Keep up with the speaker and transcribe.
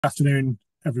Afternoon,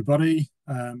 everybody.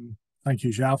 Thank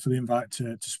you, Zhao, for the invite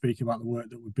to speak about the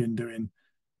work that we've been doing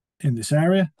in this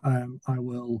area. I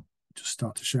will just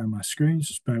start to share my screen,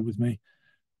 just bear with me.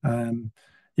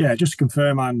 Just to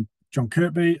confirm, I'm John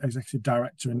Kirkby, Executive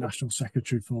Director and National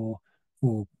Secretary for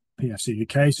PEFC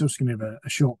UK. So I'm just going to give a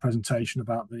short presentation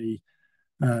about the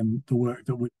work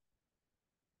that we're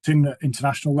in the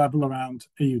international level around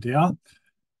EUDR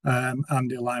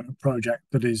and the alignment project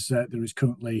that is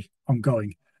currently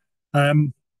ongoing. I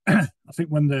think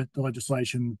when the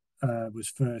legislation was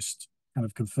first kind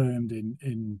of confirmed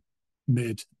in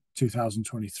mid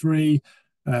 2023,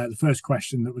 the first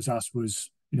question that was asked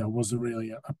was, was there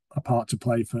really a part to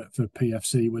play for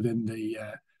PFC within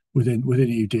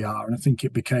EUDR? And I think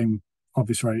it became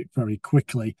obvious very, very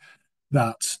quickly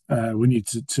that we need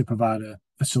to provide a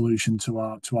solution to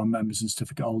our members and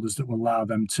certificate holders that will allow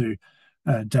them to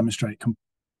demonstrate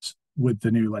compliance with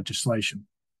the new legislation.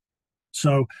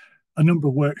 So a number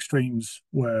of work streams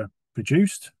were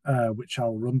produced, which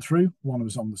I'll run through. One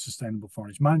was on the Sustainable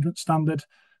Forest Management Standard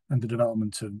and the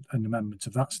development and amendment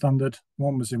of that standard.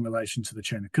 One was in relation to the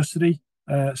chain of custody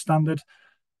standard.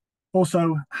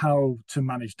 Also, how to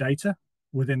manage data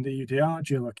within the EUDR,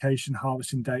 geolocation,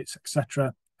 harvesting dates,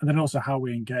 etc. And then also how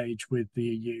we engage with the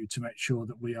EU to make sure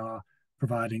that we are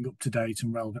providing up-to-date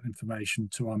and relevant information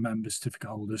to our members,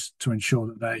 certificate holders, to ensure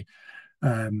that they,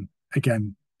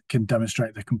 again, can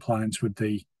demonstrate their compliance with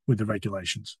the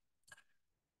regulations.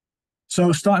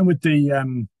 So starting with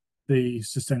the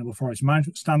Sustainable Forest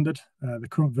Management Standard, the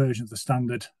current version of the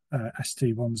standard,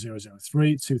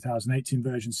 ST1003, 2018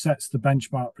 version, sets the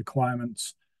benchmark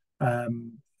requirements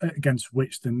against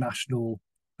which the national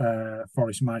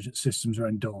forest management systems are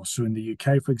endorsed. So in the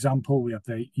UK, for example, we have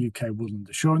the UK Woodland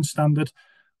Assurance Standard,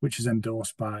 which is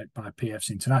endorsed by PEFC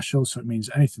International. So it means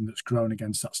anything that's grown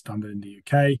against that standard in the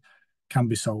UK can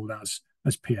be sold as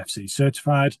PFC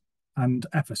certified, and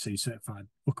FSC certified.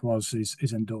 Otherwise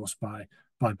is endorsed by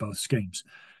both schemes.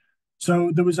 So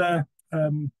there was a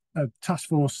task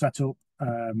force set up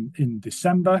in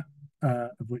December,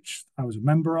 of which I was a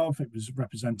member of. It was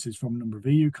representatives from a number of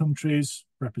EU countries,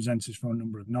 representatives from a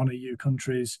number of non-EU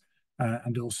countries,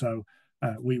 and also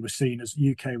we were seen as,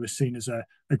 UK was seen as a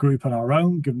group on our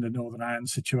own, given the Northern Ireland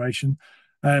situation.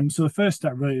 So the first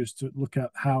step really was to look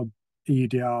at how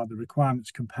EUDR, the requirements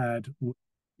compared with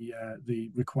the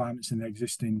requirements in the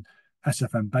existing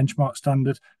SFM benchmark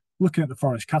standard. Looking at the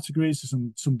forest categories, there's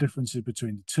some differences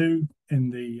between the two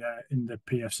in the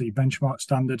PFC benchmark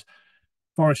standard.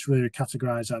 Forest really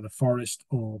categorised either forest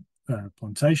or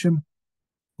plantation,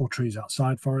 or trees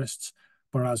outside forests.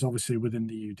 Whereas obviously within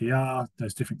the EUDR,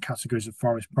 there's different categories of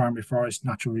forest: primary forest,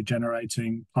 natural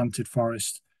regenerating, planted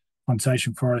forest,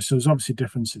 plantation forest. So there's obviously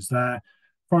differences there.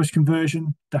 Forest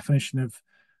conversion, definition of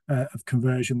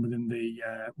conversion within the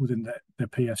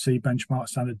PFC benchmark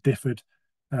standard differed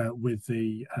with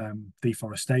the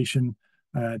deforestation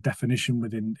definition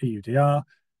within EUDR.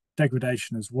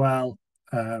 Degradation as well.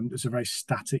 There's a very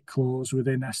static clause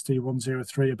within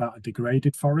ST103 about a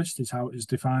degraded forest is how it is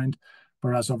defined,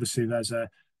 whereas obviously there's a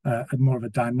more of a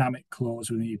dynamic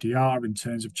clause within EUDR in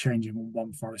terms of changing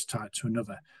one forest type to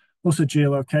another. Also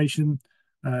geolocation,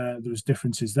 there was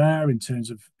differences there in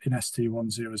terms of in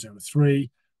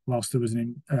ST1003, whilst there was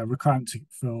a requirement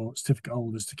for certificate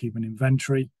holders to keep an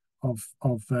inventory of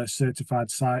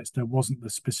certified sites, there wasn't the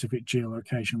specific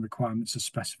geolocation requirements as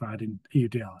specified in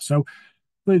EUDR. So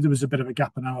really there was a bit of a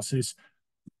gap analysis.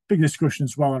 Big discussion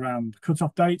as well around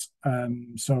cut-off date.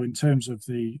 So in terms of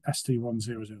the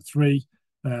ST1003,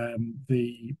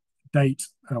 the date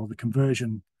or the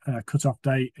conversion cut-off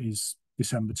date is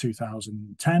December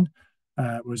 2010,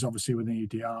 whereas obviously within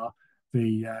EUDR,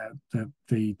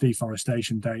 the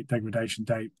deforestation date, degradation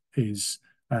date is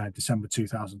December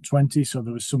 2020. So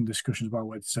there was some discussions about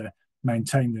whether to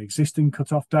maintain the existing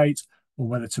cut-off date or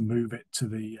whether to move it to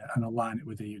and align it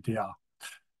with the EUDR.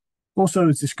 Also,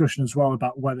 there's discussion as well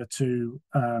about whether to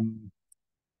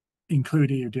include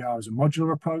EUDR as a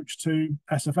modular approach to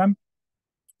SFM,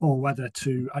 or whether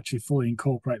to actually fully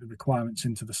incorporate the requirements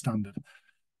into the standard.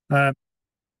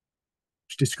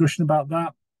 Discussion about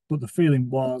that, but the feeling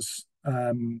was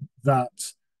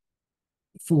that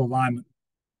full alignment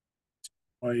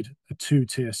avoid a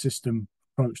two-tier system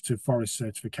approach to forest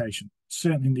certification.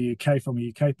 Certainly in the UK, from a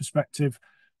UK perspective,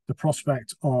 the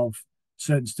prospect of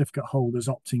certain certificate holders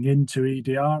opting into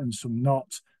EUDR and some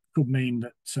not could mean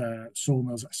that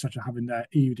sawmills, etc., having their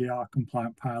EUDR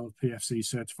compliant pile of PFC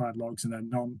certified logs and their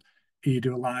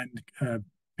non-EUDR aligned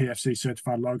PFC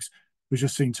certified logs was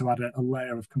just seen to add a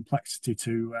layer of complexity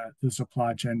to the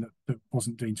supply chain that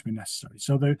wasn't deemed to be necessary.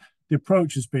 So the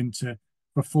approach has been to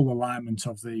full alignment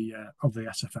of the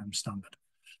SFM standard.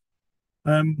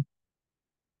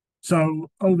 So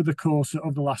over the course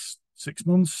of the last 6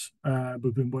 months,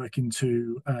 we've been working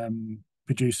to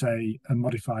produce a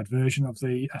modified version of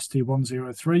the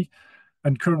ST103,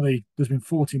 and currently there's been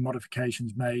 14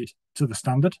 modifications made to the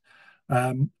standard,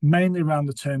 mainly around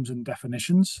the terms and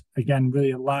definitions. Again,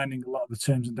 really aligning a lot of the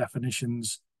terms and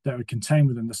definitions that are contained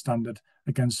within the standard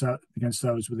against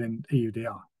those within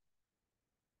EUDR.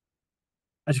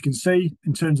 As you can see,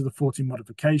 in terms of the 14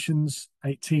 modifications,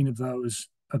 18 of those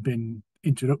have been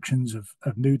introductions of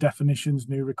new definitions,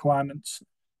 new requirements.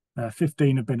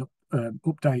 15 have been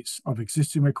updates of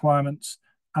existing requirements,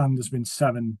 and there's been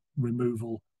 7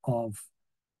 removal of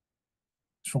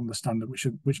from the standard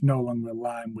which no longer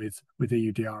align with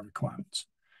EUDR requirements.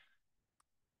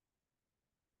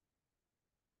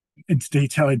 Into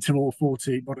detail into all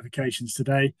 40 modifications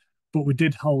today, but we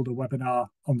did hold a webinar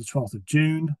on the 12th of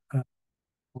June.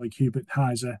 Colleague Hubert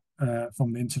Heiser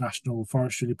from the International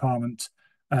Forestry Department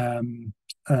through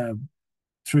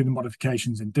the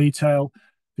modifications in detail.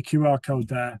 The QR code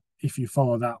there, if you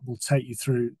follow that, will take you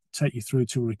through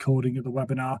to a recording of the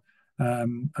webinar,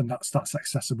 and that's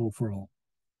accessible for all.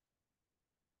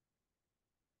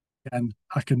 And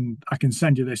I can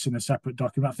send you this in a separate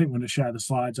document. I think we're going to share the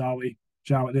slides, are we,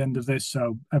 Joe, at the end of this,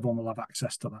 so everyone will have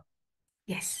access to that.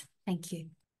 Yes, thank you.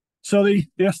 So the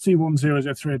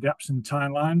ST1003, the absent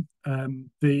timeline,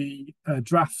 the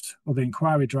draft or the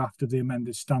inquiry draft of the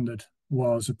amended standard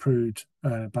was approved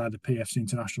by the PEFC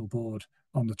International Board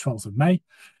on the 12th of May.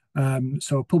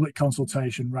 So a public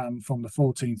consultation ran from the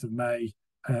 14th of May,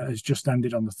 has just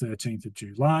ended on the 13th of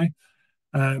July.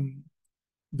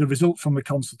 The results from the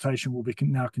consultation will be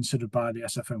now considered by the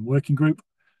SFM working group.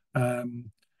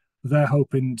 They're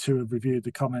hoping to have reviewed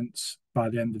the comments by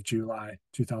the end of July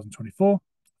 2024.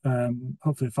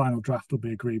 Hopefully the final draft will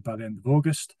be agreed by the end of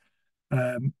August.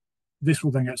 This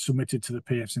will then get submitted to the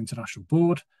PEFC International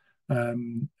Board.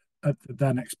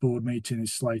 Their next board meeting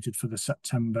is slated for the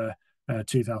September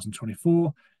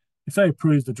 2024. If they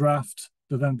approve the draft,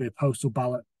 there'll then be a postal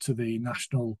ballot to the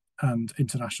national and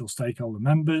international stakeholder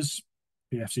members,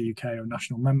 PEFC UK or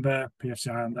national member, PEFC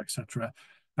Ireland, etc.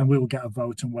 And we will get a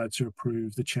vote on whether to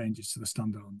approve the changes to the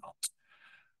standard or not.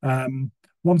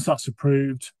 Once that's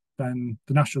approved, then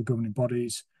the national governing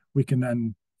bodies, we can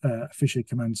then officially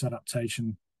commence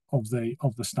adaptation of the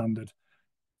standard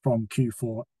from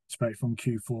Q4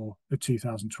 of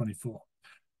 2024.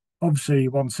 Obviously,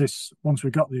 once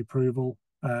we got the approval,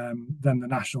 then the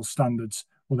national standards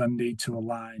will then need to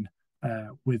align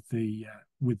with the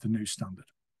new standard.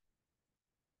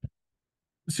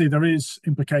 See, there is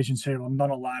implications here on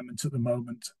non-alignment at the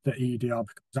moment that EUDR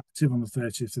becomes active on the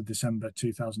 30th of December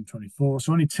 2024.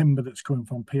 So any timber that's coming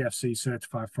from PEFC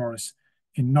certified forests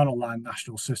in non-aligned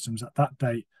national systems at that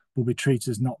date will be treated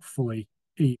as not fully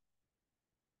EUDR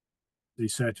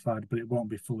certified, but it won't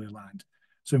be fully aligned.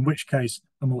 So in which case,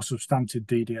 a more substantive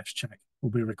DDS check will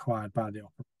be required by the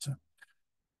operator.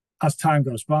 As time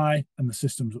goes by and the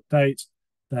systems update,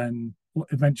 then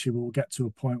eventually we'll get to a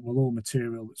point where all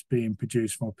material that's being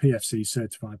produced from a PEFC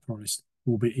certified forest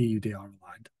will be EUDR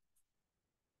aligned.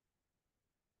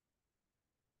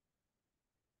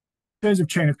 In terms of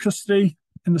chain of custody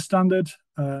in the standard,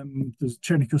 there's a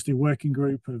chain of custody working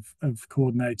group have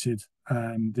coordinated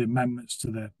the amendments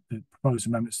to the proposed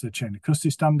amendments to the chain of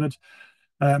custody standard.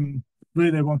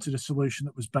 Really, they wanted a solution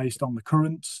that was based on the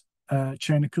current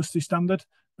chain of custody standard,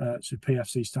 so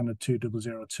PEFC standard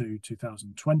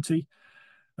 2002/2020.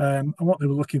 And what they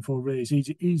were looking for really is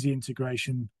easy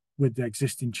integration with the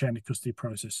existing chain of custody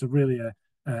process. So really an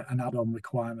add-on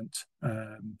requirement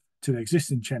to the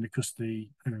existing chain of custody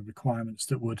requirements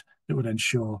that would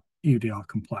ensure EUDR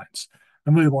compliance.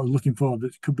 And really what we're looking for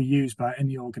that could be used by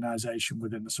any organisation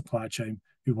within the supply chain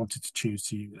who wanted to choose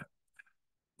to use it.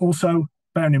 Also,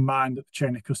 bearing in mind that the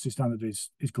chain of custody standard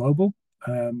is global,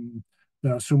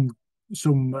 there are some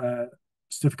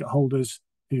certificate holders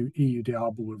who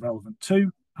EUDR will be relevant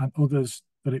to, and others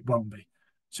that it won't be.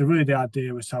 So really the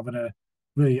idea was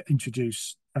really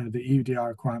introduce the EUDR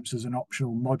requirements as an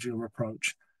optional modular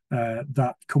approach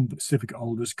that certificate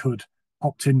holders could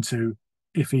opt into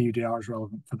if EUDR is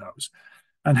relevant for those.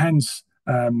 And hence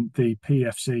the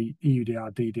PEFC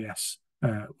EUDR DDS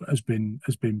has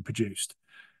been produced.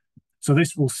 So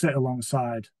this will sit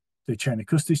alongside the chain of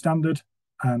custody standard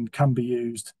and can be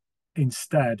used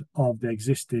instead of the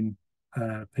existing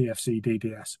PEFC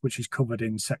DDS, which is covered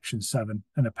in Section 7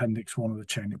 and Appendix 1 of the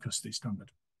chain of custody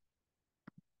standard.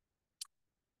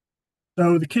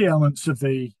 So the key elements of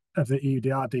the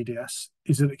EUDR DDS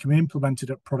is that it can be implemented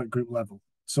at product group level.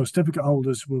 So certificate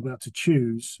holders will be able to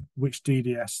choose which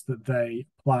DDS that they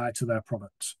apply to their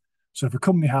products. So if a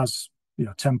company has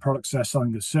 10 products they're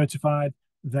selling as certified,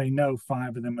 they know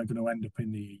 5 of them are going to end up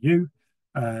in the EU,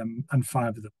 and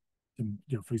 5 of them,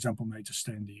 for example, may just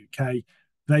stay in the UK.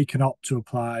 They can opt to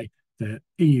apply the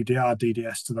EUDR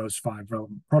DDS to those 5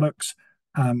 relevant products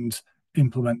and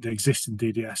implement the existing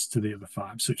DDS to the other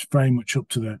 5. So it's very much up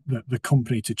to the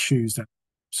company to choose their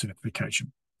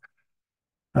certification.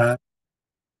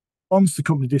 Once the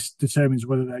company determines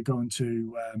whether they're going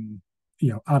to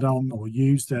add on or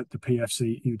use the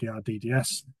PEFC EUDR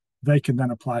DDS, they can then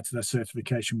apply to their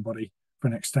certification body for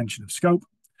an extension of scope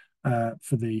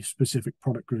for the specific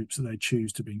product groups that they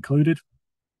choose to be included.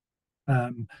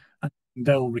 And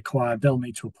they'll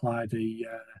need to apply the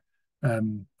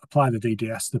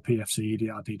DDS, the PEFC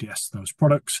EUDR DDS to those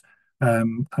products,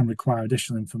 and require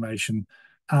additional information.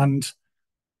 And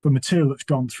for material that's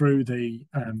gone through the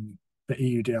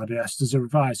EUDRDS, there's a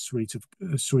revised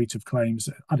suite of claims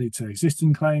added to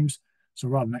existing claims. So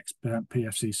rather than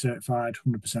PFC certified,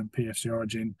 100% PFC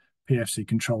origin, PFC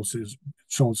control as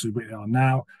we are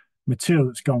now, material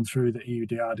that's gone through the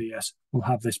EUDRDS will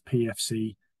have this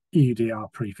PFC EUDR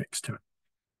prefix to it.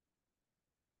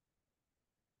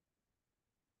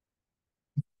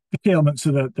 The key elements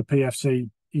of the PFC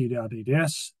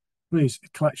EUDR-DDS is a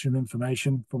collection of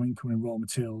information from incoming raw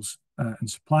materials and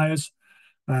suppliers.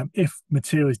 If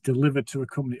material is delivered to a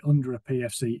company under a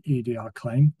PFC EUDR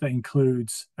claim that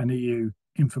includes an EU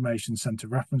Information Centre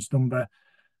reference number,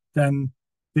 then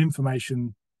the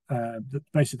information,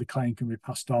 basically the claim can be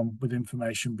passed on with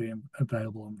information being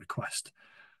available on request.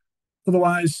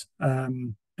 Otherwise,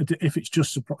 if it's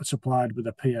just supplied with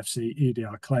a PFC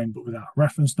EUDR claim but without a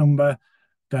reference number,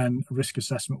 then a risk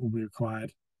assessment will be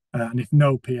required. And if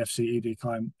no PFC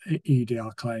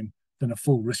EUDR claim, then a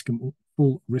full risk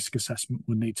assessment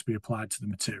would need to be applied to the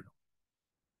material.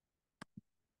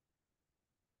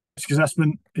 Risk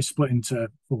assessment is split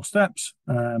into 4 steps,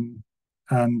 and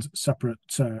separate.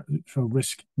 So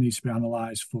risk needs to be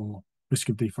analysed for risk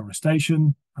of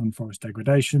deforestation and forest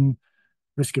degradation,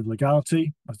 risk of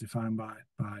legality as defined by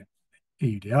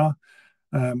EUDR,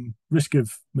 risk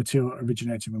of material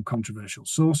originating from controversial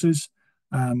sources,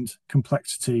 and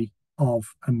complexity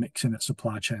of a mixing at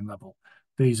supply chain level.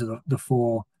 These are the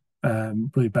 4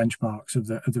 really benchmarks of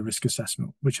the risk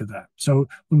assessment which are there. So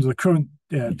under the current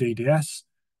DDS,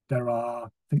 there are, I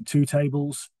think, 2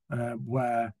 tables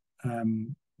where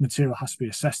material has to be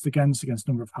assessed against a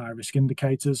number of high risk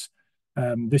indicators.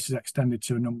 This is extended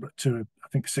to I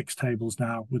think 6 tables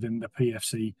now within the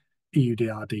PFC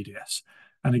EUDR DDS.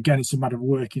 And again, it's a matter of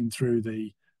working through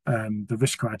the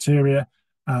risk criteria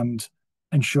and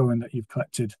ensuring that you've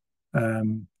collected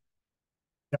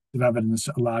evidence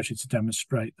that allows you to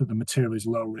demonstrate that the material is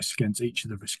low risk against each of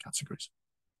the risk categories.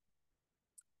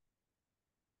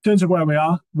 In terms of where we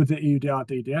are with the EUDR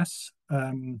DDS,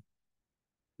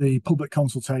 the public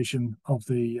consultation of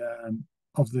the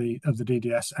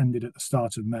DDS ended at the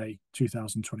start of May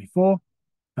 2024.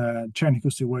 Chain of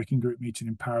Custody Working Group meeting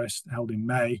in Paris held in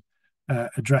May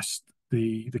addressed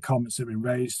the comments that have been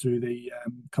raised through the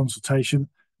consultation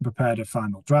and prepared a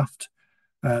final draft.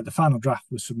 The final draft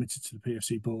was submitted to the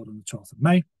PFC board on the 12th of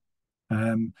May.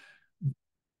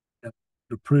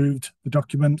 Approved the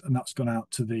document, and that's gone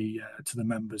out to the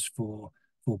members for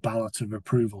ballot of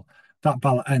approval. That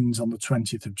ballot ends on the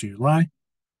 20th of July.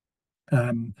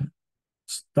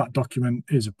 That document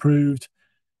is approved.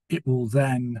 It will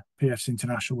then, PFC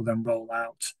International will then roll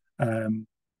out the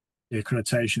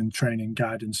accreditation, training,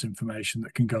 guidance information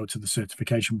that can go to the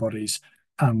certification bodies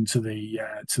and to the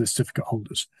certificate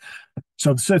holders.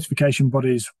 So the certification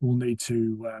bodies will need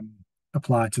to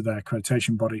apply to their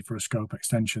accreditation body for a scope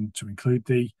extension to include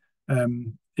the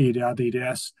EUDR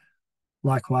DDS.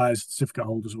 Likewise, certificate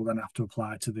holders will then have to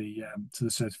apply to the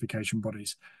certification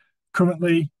bodies.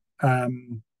 Currently,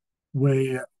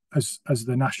 we, as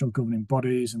the national governing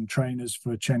bodies and trainers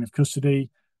for chain of custody,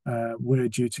 we're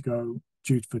due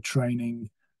for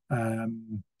training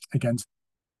against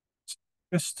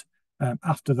August.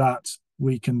 After that,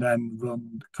 we can then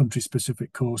run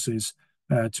country-specific courses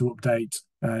to update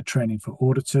training for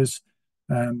auditors.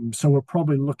 So we're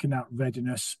probably looking at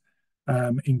readiness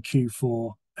in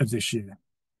Q4 of this year.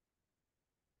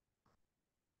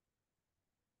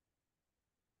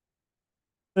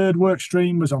 Third work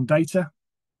stream was on data.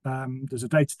 There's a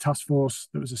data task force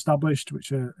that was established,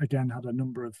 which again had a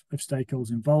number of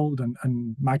stakeholders involved,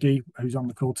 and Maggie, who's on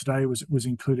the call today, was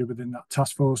included within that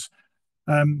task force.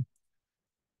 And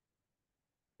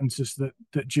just that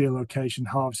geolocation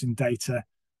harvesting data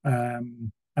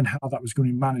and how that was going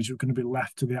to be managed was going to be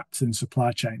left to the acting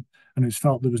supply chain. And it was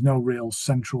felt there was no real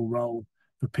central role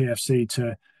for PFC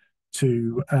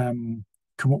to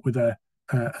come up with a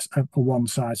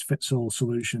one-size-fits-all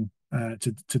solution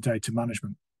to data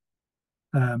management.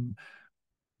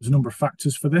 There's a number of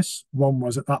factors for this. One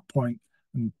was at that point,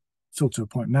 and still to a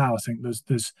point now, I think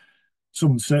there's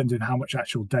some uncertainty in how much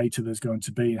actual data there's going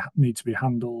to be, need to be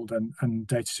handled, and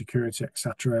data security,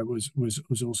 etc.,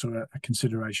 was also a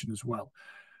consideration as well.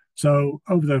 So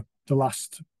over the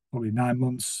last probably 9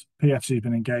 months, PFC has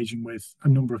been engaging with a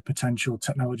number of potential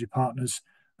technology partners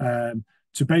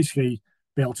to basically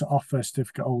be able to offer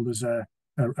certificate holders a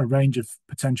range of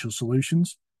potential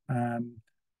solutions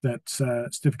that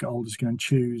certificate holders can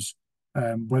choose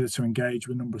whether to engage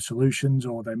with a number of solutions,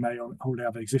 or they may already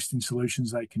have existing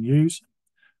solutions they can use,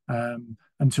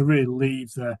 and to really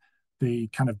leave the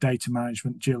kind of data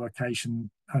management, geolocation,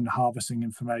 and harvesting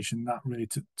information that really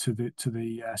to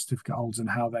the certificate holders and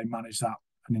how they manage that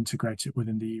and integrate it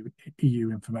within the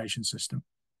EU information system.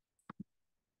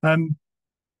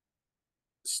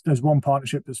 There's one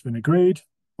partnership that's been agreed,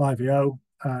 LiveEO.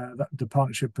 The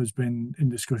partnership has been in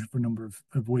discussion for a number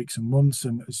of weeks and months,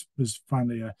 and has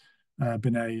finally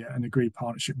been an agreed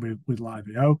partnership with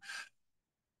LiveEO.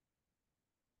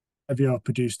 LiveEO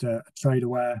produced a trade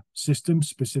aware system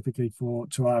specifically to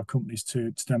allow companies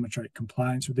to demonstrate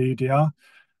compliance with the EUDR.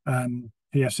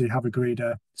 PFC have agreed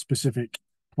a specific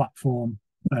platform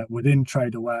within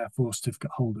trade aware for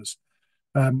certificate holders.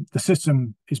 The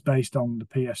system is based on the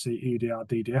PFC EUDR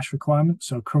DDS requirement.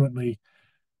 So currently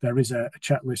there is a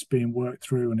checklist being worked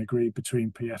through and agreed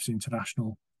between PFC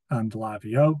International and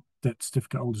LiveEO that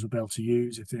certificate holders will be able to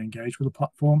use if they engage with the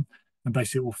platform, and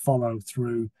basically it will follow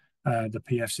through the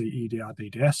PFC EUDR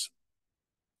DDS.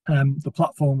 The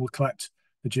platform will collect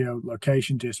the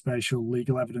geolocation, geospatial,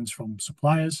 legal evidence from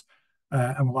suppliers,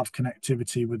 and will have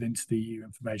connectivity into the EU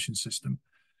information system.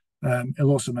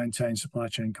 It'll also maintain supply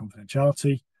chain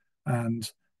confidentiality,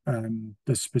 and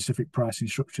the specific pricing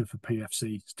structure for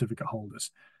PFC certificate holders.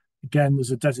 Again, there's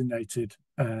a designated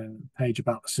page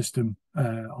about the system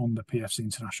on the PFC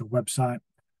International website,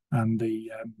 and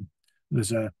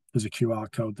there's a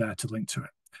QR code there to link to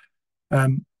it.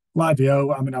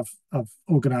 LiveEO, I mean, I've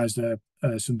organised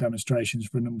some demonstrations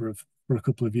for a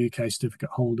couple of UK certificate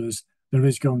holders. There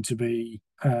is going to be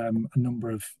a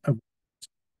number of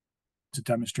to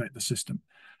demonstrate the system.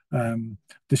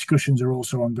 Discussions are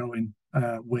also ongoing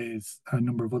with a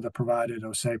number of other providers,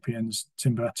 Sapiens,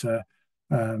 Timbetta,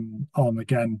 on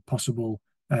again possible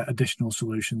additional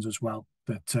solutions as well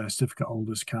that certificate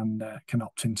holders can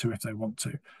opt into if they want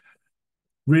to.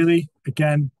 Really,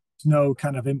 again, no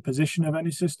kind of imposition of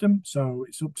any system, so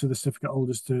it's up to the certificate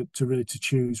holders to really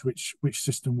choose which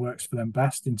system works for them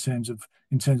best in terms of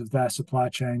their supply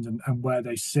chains and where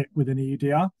they sit within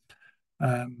EUDR.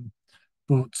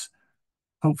 But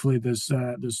hopefully there's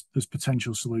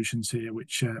potential solutions here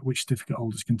which certificate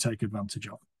holders can take advantage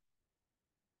of.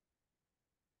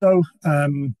 So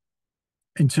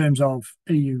in terms of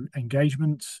EU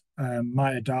engagement,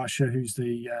 Maya Darsha, who's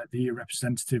the EU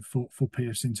representative for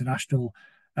PFC International,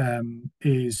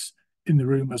 is in the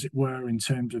room, as it were, in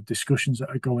terms of discussions that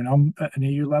are going on at an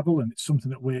EU level, and it's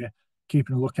something that we're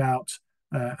keeping a lookout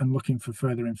and looking for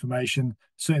further information.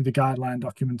 Certainly the guideline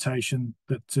documentation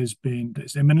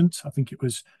that's imminent. I think it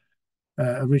was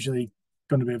originally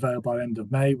going to be available by the end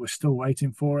of May. We're still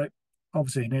waiting for it.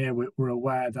 Obviously in here we're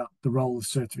aware that the role of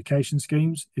certification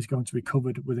schemes is going to be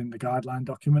covered within the guideline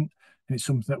document, and it's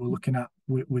something that we're looking at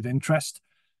with interest.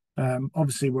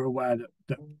 Obviously we're aware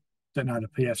that now the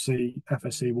PFC,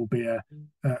 FSC will be a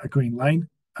green lane,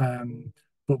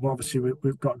 but obviously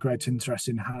we've got great interest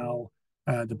in how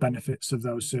the benefits of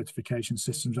those certification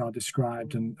systems are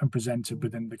described and presented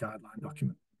within the guideline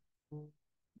document.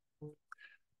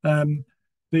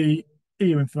 The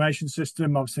EU information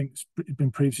system, obviously, it's been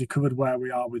previously covered where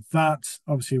we are with that.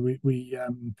 Obviously, we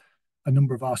a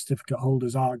number of our certificate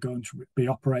holders are going to be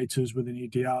operators within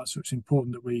EUDR, so it's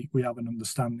important that we have an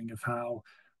understanding of how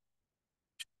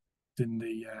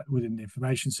within the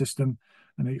information system,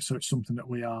 and so it's something that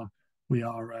we are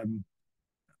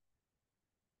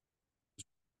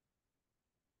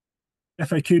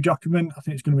FAQ document. I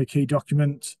think it's going to be a key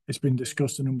document. It's been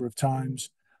discussed a number of times.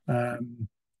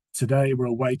 Today we're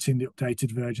awaiting the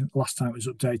updated version. Last time it was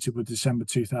updated with December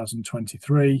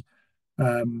 2023.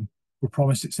 We're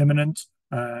promised it's imminent.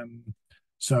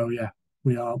 So yeah,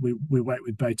 we wait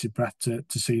with bated breath to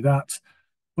see that.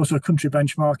 Also, a country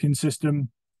benchmarking system.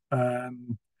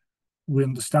 We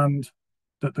understand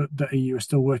that the EU is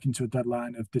still working to a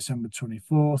deadline of December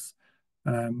 24th.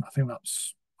 I think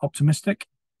that's optimistic.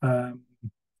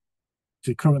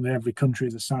 So currently, every country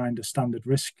is assigned a standard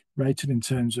risk rating in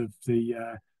terms of the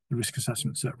risk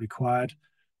assessments that are required.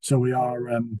 So we are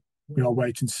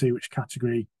waiting to see which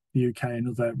category the UK and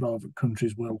other relevant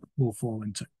countries will fall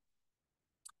into.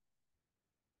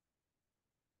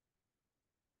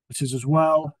 Which is as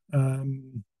well, I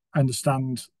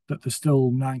understand that there's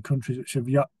still 9 countries which have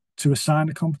yet to assign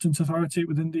a competent authority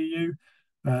within the EU.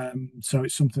 So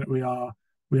it's something that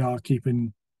we are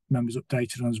keeping members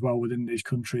updated on as well within these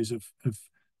countries of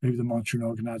who the monitoring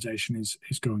organisation is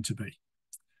going to be.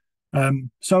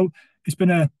 So it's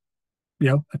been a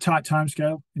tight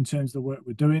timescale in terms of the work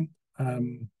we're doing.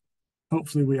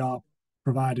 Hopefully, we are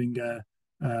providing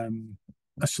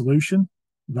a solution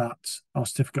that our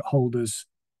certificate holders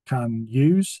can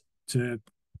use to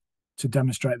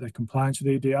demonstrate their compliance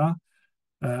with EUDR.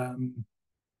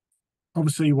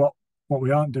 Obviously, what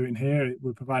we aren't doing here,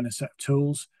 we're providing a set of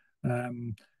tools.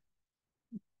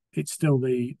 It's still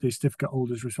the certificate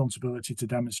holder's responsibility to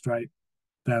demonstrate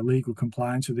their legal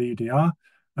compliance with the EUDR.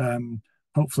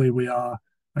 Hopefully, we are,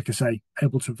 like I say,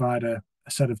 able to provide a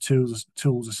set of tools,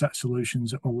 a set of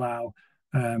solutions that will allow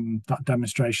that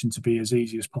demonstration to be as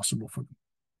easy as possible for them.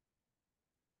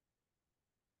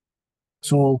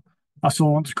 So that's all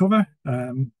I want to cover.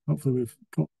 Hopefully we've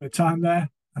got the time there,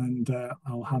 and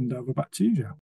I'll hand over back to you, Joe.